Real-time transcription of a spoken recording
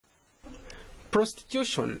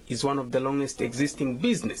Prostitution is one of the longest existing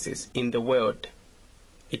businesses in the world.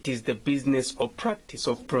 It is the business or practice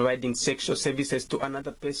of providing sexual services to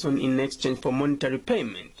another person in exchange for monetary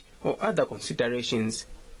payment or other considerations.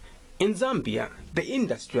 In Zambia, the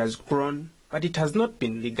industry has grown, but it has not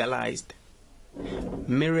been legalized.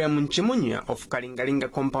 Miriam Nchimunya of Kalingalinga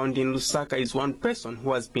compound in Lusaka is one person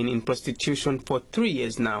who has been in prostitution for 3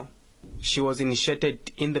 years now. She was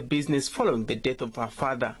initiated in the business following the death of her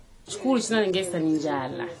father. School chinalengesa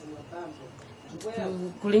ninjala.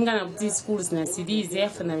 Kulingana kuti school sinasirize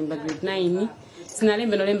afana lemba grade 9.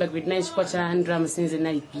 Sinalemba no lemba grade 9 chikwa cha 100 sinze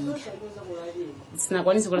nalipira.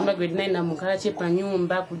 Sinakwanisa kulemba grade 9 na mukhala chepa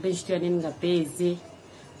nyumba kulibe ntchito yanene ngapeze.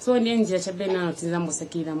 So ndiye njira chabena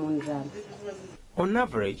tizambosakira mu ndrama. On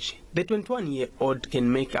average, the 21-year-old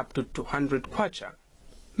can make up to 200 kwacha.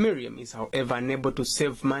 Miriam is, however, unable to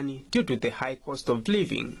save money due to the high cost of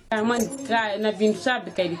living.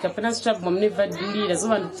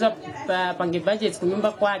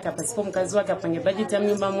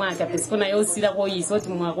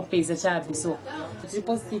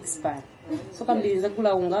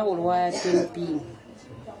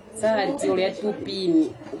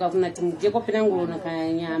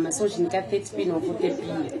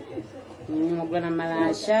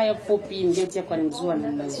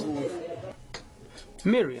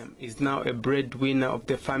 Miriam is now a breadwinner of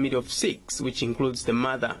the family of 6, which includes the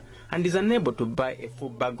mother, and is unable to buy a full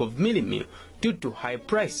bag of meal due to high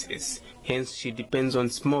prices. Hence, she depends on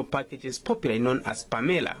small packages popularly known as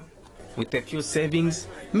Pamela. With a few savings,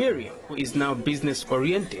 Miriam, who is now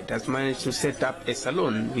business-oriented, has managed to set up a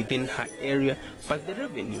salon within her area, but the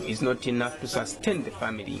revenue is not enough to sustain the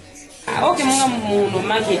family. Okay, munga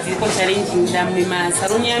market iko challenging damwe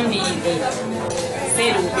masaloni yambili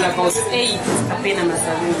sale kula about 8 kapena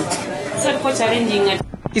masaloni so iko challenging.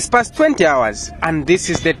 It's past 20 hours and this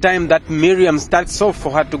is the time that Miriam starts off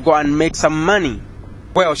for her to go and make some money.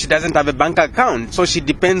 Well, she doesn't have a bank account, so she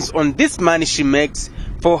depends on this money she makes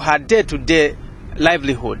for her day-to-day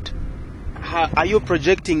livelihood. Are you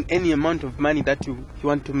projecting any amount of money that you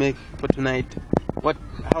want to make for tonight?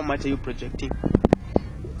 How much are you projecting?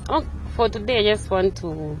 Oh, for today, I just want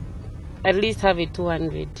to at least have a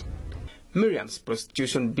 200. Miriam's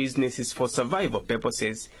prostitution business is for survival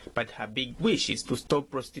purposes, but her big wish is to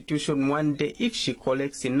stop prostitution one day if she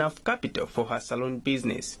collects enough capital for her salon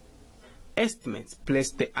business. Estimates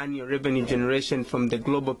place the annual revenue generation from the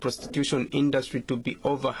global prostitution industry to be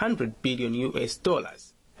over $100 billion US.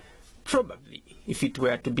 Probably, if it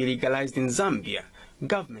were to be legalized in Zambia,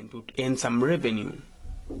 government would earn some revenue.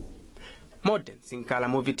 Modern Sinkala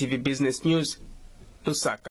Movie TV Business News, Lusaka.